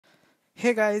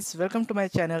Hey guys, welcome to my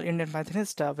channel Indian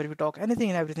Pythonista, where we talk anything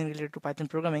and everything related to Python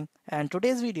programming. And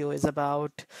today's video is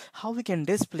about how we can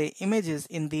display images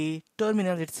in the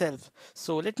terminal itself.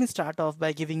 So let me start off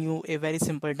by giving you a very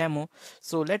simple demo.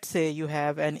 So let's say you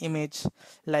have an image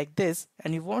like this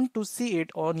and you want to see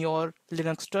it on your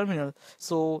Linux terminal.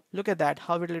 So look at that,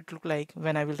 how will it look like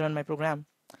when I will run my program.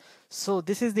 So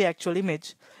this is the actual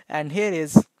image, and here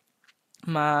is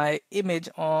my image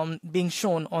on being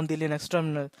shown on the Linux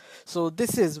terminal. So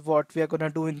this is what we are going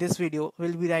to do in this video.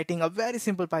 We'll be writing a very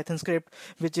simple Python script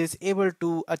which is able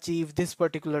to achieve this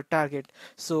particular target.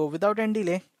 So without any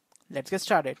delay, let's get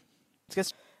started.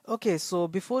 Okay, so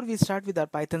before we start with our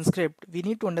Python script, we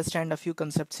need to understand a few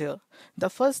concepts here. The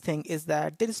first thing is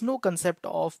that there is no concept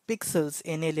of pixels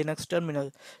in a Linux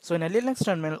terminal. So in a Linux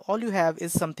terminal, all you have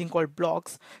is something called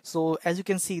blocks. So as you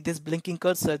can see, this blinking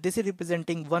cursor, this is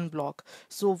representing one block.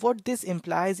 So what this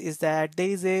implies is that there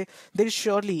is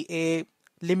surely a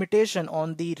limitation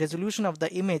on the resolution of the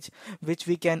image which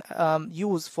we can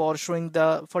use for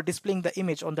displaying the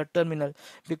image on the terminal,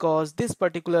 because this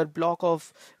particular block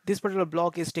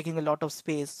is taking a lot of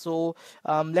space. So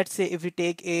let's say if we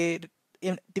take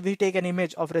an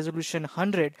image of resolution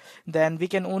 100, then we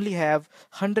can only have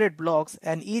 100 blocks,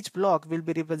 and each block will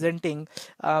be representing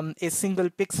a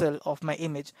single pixel of my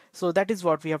image. So that is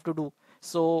what we have to do.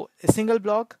 So a single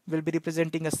block will be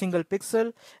representing a single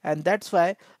pixel, and that's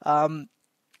why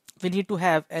we need to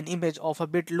have an image of a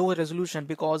bit lower resolution,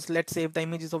 because let's say if the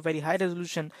image is of very high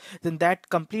resolution, then that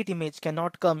complete image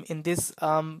cannot come in this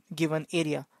given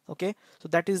area. Okay, so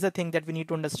that is the thing that we need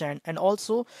to understand. And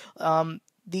also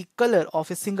the color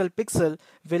of a single pixel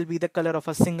will be the color of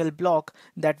a single block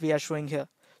that we are showing here.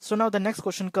 So now the next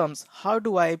question comes, how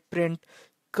do I print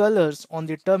colors on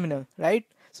the terminal, right?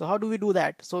 So how do we do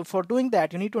that? So for doing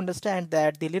that, you need to understand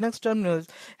that the Linux terminal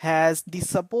has the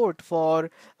support for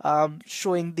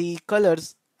showing the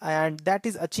colors, and that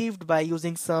is achieved by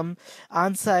using some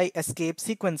ANSI escape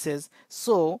sequences.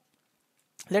 So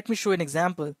let me show an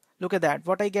example. Look at that.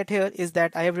 What I get here is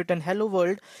that I have written hello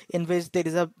world in which there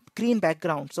is a green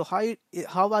background. So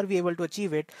how are we able to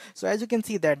achieve it? So as you can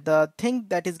see that the thing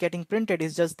that is getting printed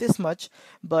is just this much,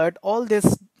 but all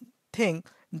this thing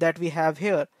that we have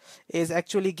here is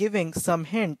actually giving some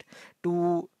hint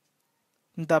to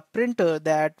the printer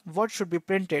that what should be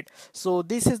printed. So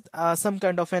this is some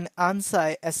kind of an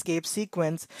ANSI escape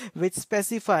sequence which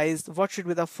specifies what should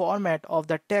be the format of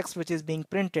the text which is being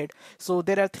printed. So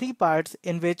there are three parts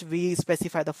in which we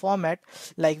specify the format.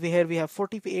 Like we have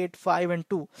 48, 5 and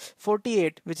 2.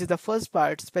 48, which is the first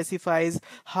part, specifies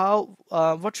how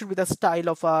what should be the style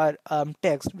of our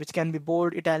text, which can be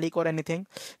bold, italic or anything.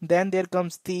 Then there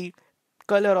comes the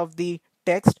color of the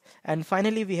text, and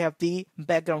finally we have the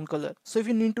background color. So if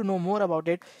you need to know more about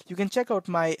it, you can check out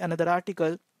my another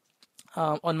article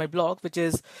on my blog, which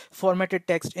is formatted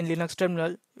text in Linux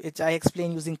terminal, which I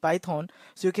explain using Python.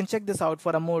 So you can check this out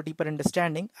for a more deeper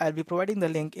understanding. I'll be providing the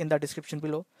link in the description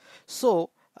below.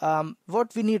 So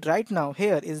what we need right now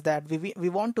here is that we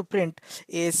want to print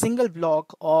a single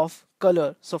block of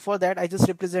color. So for that I just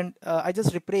replace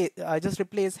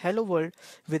hello world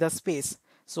with a space.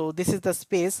 So this is the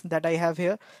space that I have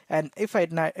here, and if I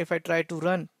try to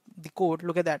run the code,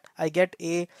 look at that, I get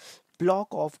a block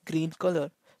of green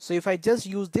color. So if I just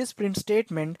use this print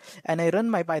statement and I run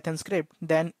my Python script,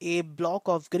 then a block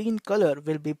of green color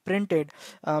will be printed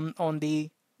on the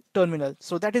terminal.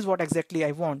 So that is what exactly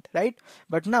I want, right?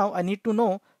 But now I need to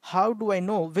know, how do I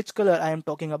know which color I am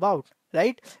talking about,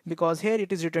 right? Because here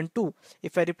it is written 2.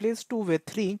 If I replace 2 with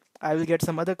 3, I will get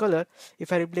some other color.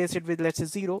 If I replace it with, let's say,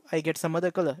 0, I get some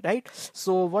other color, right?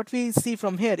 So what we see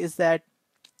from here is that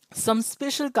some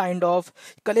special kind of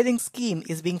coloring scheme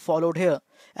is being followed here,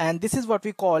 and this is what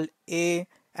we call an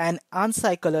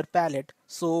ANSI color palette.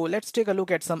 So let's take a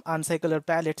look at some ANSI color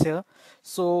palettes here.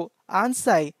 So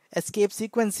ANSI escape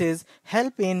sequences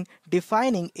help in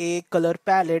defining a color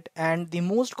palette, and the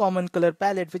most common color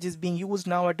palette which is being used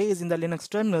nowadays in the Linux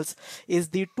terminals is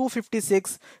the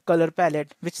 256 color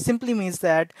palette, which simply means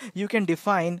that you can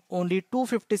define only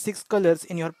 256 colors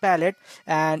in your palette,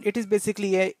 and it is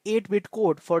basically a 8-bit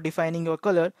code for defining your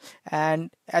color.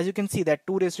 And as you can see that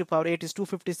 2 raised to power 8 is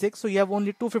 256, so you have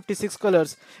only 256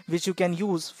 colors which you can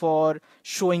use for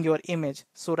showing your image.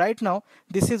 So right now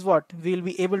this is what we'll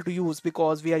be able to use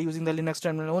because we are using the Linux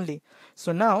terminal only.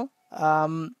 So now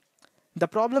the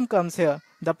problem comes here.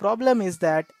 The problem is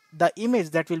that the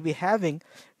image that we'll be having,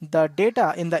 the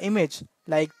data in the image,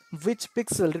 like which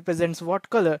pixel represents what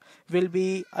color, will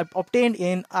be obtained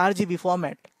in RGB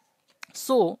format.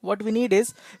 So what we need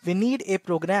is, we need a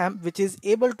program which is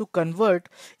able to convert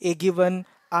a given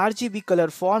RGB color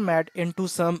format into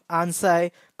some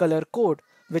ANSI color code,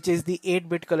 which is the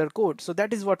 8-bit color code. So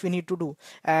that is what we need to do.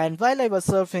 And while I was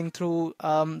surfing through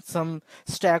some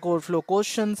Stack Overflow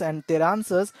questions and their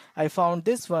answers, I found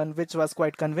this one which was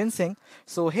quite convincing.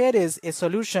 So here is a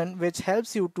solution which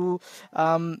helps you to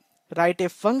write a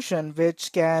function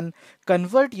which can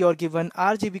convert your given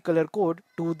RGB color code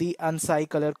to the ANSI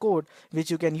color code,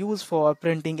 which you can use for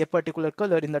printing a particular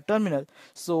color in the terminal.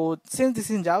 So since this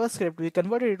is in JavaScript, we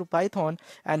converted it to Python,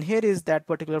 and here is that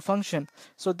particular function.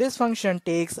 So this function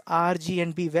takes R, G,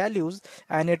 and B values,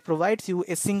 and it provides you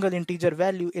a single integer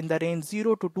value in the range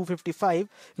 0 to 255,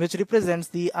 which represents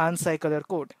the ANSI color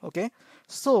code. Okay,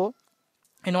 so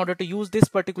in order to use this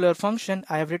particular function,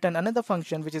 I have written another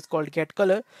function which is called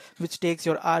getColor, which takes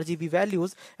your RGB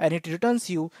values and it returns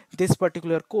you this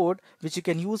particular code which you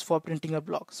can use for printing a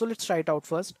block. So let's try it out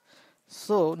first.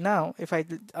 So now if I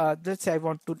let's say I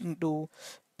want to do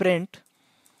print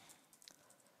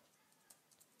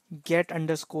get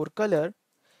underscore color,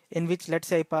 in which let's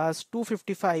say I pass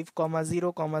 255 comma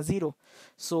 0 comma 0.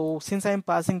 So since I am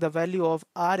passing the value of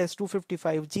R as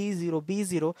 255 G0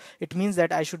 B0, it means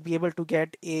that I should be able to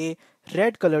get a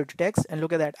red colored text, and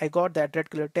look at that, I got that red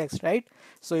colored text, right?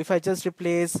 So if I just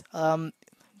replace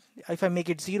if I make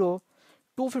it 0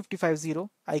 255 0,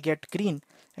 I get green,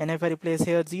 and if I replace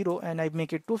here 0 and I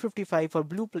make it 255 for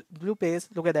blue paste,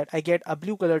 look at that, I get a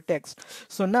blue color text.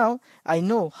 So now I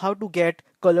know how to get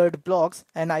colored blocks,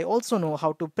 and I also know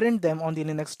how to print them on the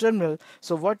Linux terminal.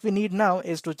 So what we need now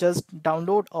is to just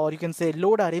download, or you can say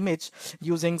load our image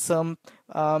using some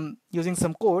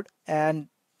code, and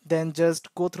then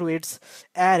just go through its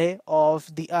array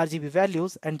of the RGB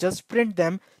values and just print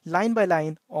them line by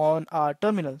line on our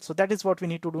terminal. So that is what we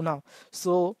need to do now.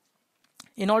 So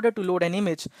in order to load an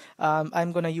image,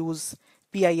 I'm going to use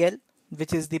PIL,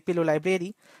 which is the pillow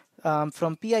library.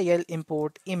 From PIL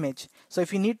import image. So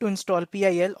if you need to install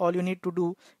PIL, all you need to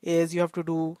do is you have to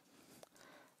do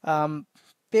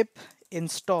pip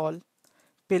install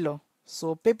pillow.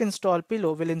 So pip install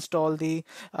pillow will install the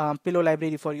pillow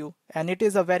library for you, and it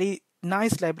is a very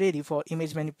nice library for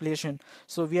image manipulation.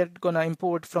 So we are gonna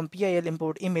import from PIL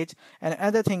import image, and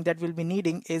another thing that we'll be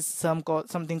needing is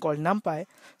something called NumPy.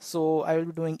 So I will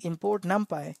be doing import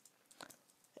NumPy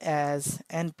as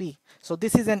np. So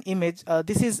this is an image,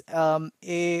 this is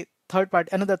another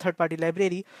third-party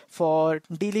library for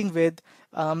dealing with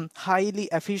highly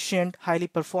efficient, highly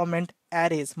performant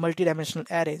arrays, multi-dimensional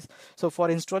arrays. So for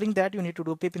installing that, you need to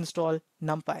do pip install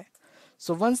numpy.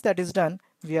 So once that is done,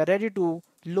 we are ready to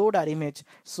load our image.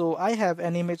 So I have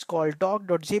an image called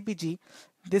doc.jpg.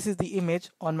 This is the image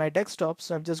on my desktop.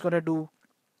 So I'm just going to do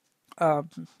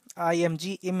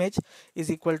img image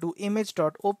is equal to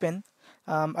image.open.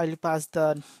 I will pass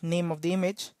the name of the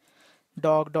image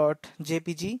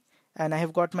doc.jpg, and I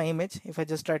have got my image. If I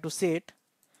just try to say it,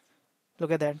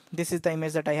 look at that, this is the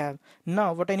image that I have.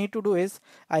 Now what I need to do is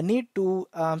I need to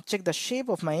check the shape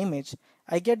of my image.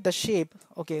 I get the shape,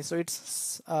 okay, so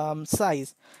it's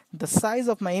size. The size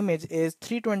of my image is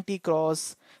 320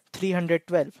 cross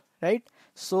 312, right?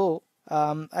 So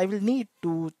I will need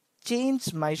to change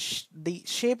the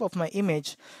shape of my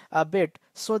image a bit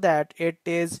so that it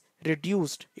is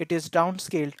reduced, it is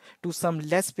downscaled to some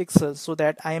less pixels, so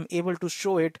that I am able to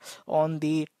show it on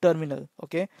the terminal.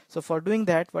 Okay, so for doing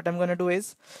that, what I'm gonna do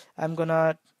is I'm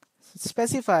gonna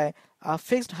specify a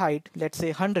fixed height, let's say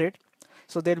 100.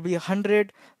 So there will be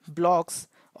 100 blocks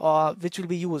which will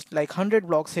be used, like 100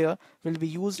 blocks here will be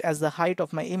used as the height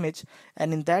of my image,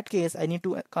 and in that case I need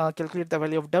to calculate the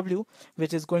value of w,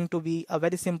 which is going to be a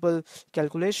very simple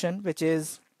calculation, which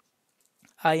is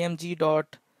img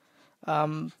dot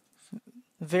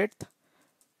width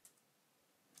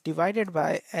divided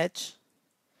by h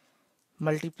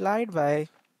multiplied by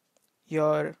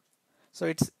your, so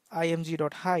it's img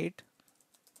dot height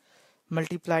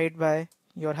multiplied by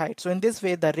your height. So in this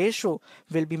way the ratio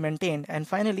will be maintained, and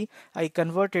finally I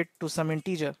convert it to some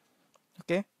integer.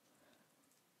 Okay,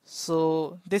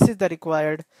 so this is the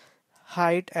required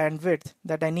height and width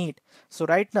that I need. So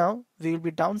right now we will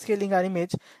be downscaling our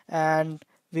image and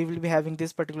we will be having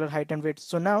this particular height and width.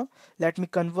 So now let me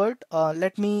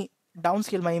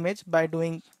downscale my image by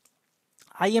doing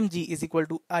img is equal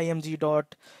to img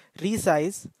dot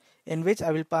resize, in which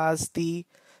I will pass the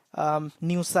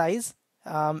new size,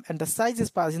 and the size is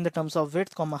passed in the terms of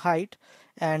width comma height.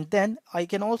 And then I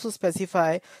can also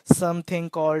specify something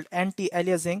called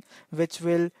anti-aliasing, which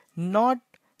will not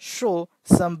show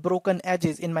some broken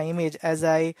edges in my image as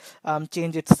I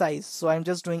change its size. So I'm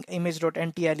just doing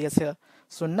image.anti-alias here.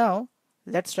 So now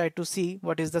let's try to see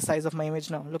what is the size of my image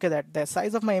now. Look at that, the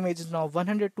size of my image is now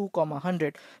 102,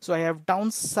 100. So I have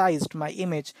downsized my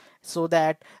image so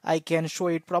that I can show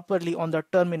it properly on the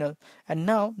terminal. And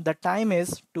now the time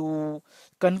is to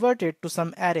convert it to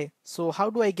some array. So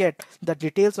how do I get the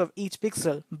details of each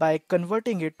pixel? By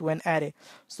converting it to an array.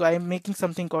 So I am making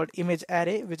something called image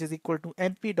array, which is equal to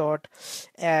np dot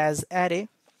as array.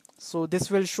 So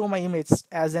this will show my image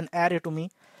as an array to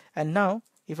me. And now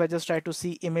if I just try to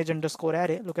see image underscore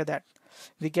array, look at that,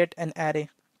 we get an array.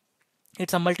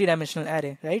 It's a multi-dimensional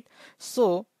array, right?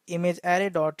 So image array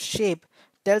dot shape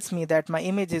tells me that my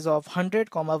image is of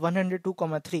 100, 102,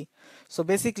 3. So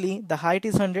basically the height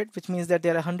is 100, which means that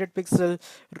there are 100 pixel,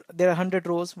 there are 100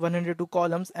 rows, 102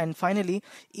 columns, and finally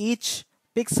each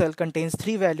pixel contains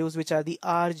 3 values, which are the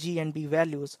R, G and B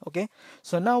values. Okay,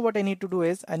 so now what I need to do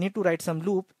is I need to write some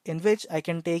loop in which I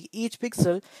can take each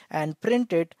pixel and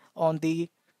print it on the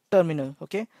terminal.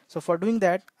 Okay, so for doing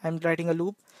that I'm writing a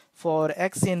loop for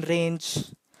x in range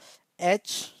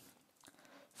h,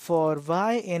 for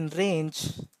y in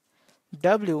range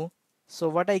w. So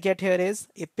what I get here is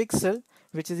a pixel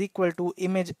which is equal to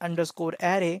image underscore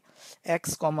array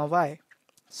x comma y.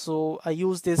 So I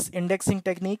use this indexing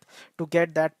technique to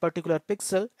get that particular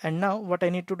pixel, and now what I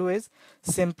need to do is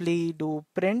simply do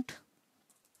print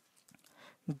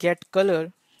get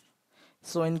color.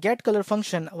 So in get color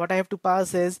function, what I have to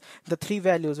pass is the 3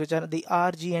 values, which are the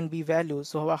R, G and B values.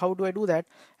 So how do I do that?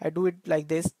 I do it like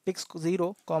this: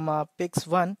 pix0,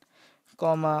 pix1,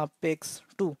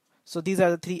 pix2. So these are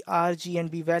the 3 R, G and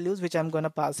B values which I'm gonna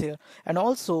pass here. And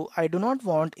also I do not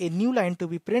want a new line to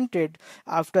be printed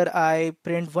after I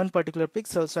print one particular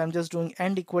pixel. So I'm just doing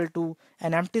end equal to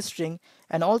an empty string.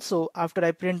 And also after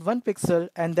I print one pixel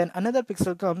and then another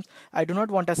pixel comes, I do not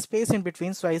want a space in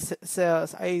between. So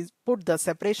I put the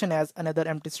separation as another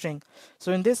empty string.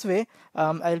 So in this way,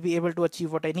 I'll be able to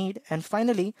achieve what I need. And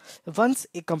finally, once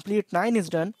a complete line is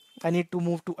done, I need to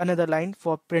move to another line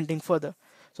for printing further.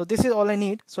 So this is all I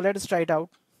need. So let us try it out.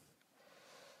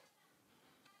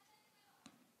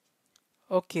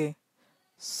 Okay,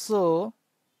 so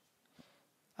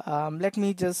let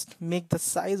me just make the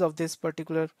size of this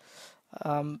particular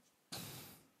um,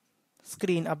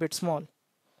 screen a bit small.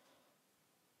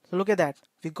 So look at that,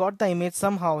 we got the image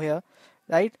somehow here,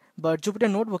 right? But Jupyter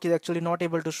Notebook is actually not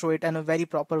able to show it in a very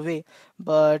proper way,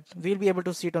 but we'll be able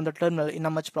to see it on the terminal in a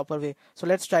much proper way. So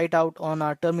let's try it out on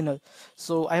our terminal.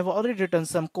 So I have already written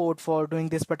some code for doing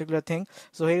this particular thing.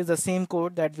 So here is the same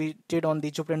code that we did on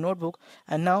the Jupyter Notebook,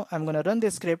 and now I'm going to run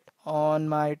this script on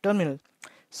my terminal.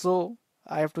 So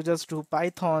I have to just do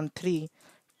python3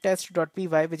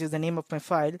 test.py, which is the name of my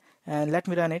file, and let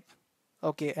me run it.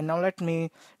 Okay, and now let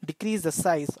me decrease the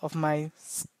size of my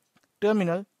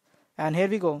terminal, and here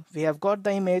we go, we have got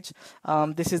the image.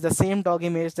 This is the same dog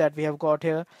image that we have got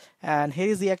here, and here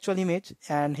is the actual image,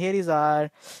 and here is our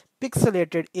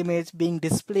pixelated image being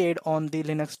displayed on the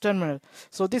Linux terminal.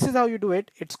 So this is how you do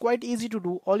it. It's quite easy to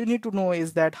do. All you need to know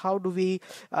is that how do we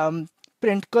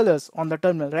print colors on the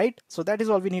terminal, right? So that is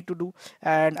all we need to do,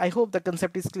 and I hope the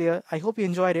concept is clear. I hope you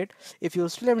enjoyed it. If you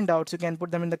still have any doubts, you can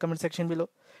put them in the comment section below.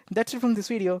 That's it from this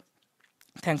video.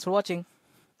 Thanks for watching.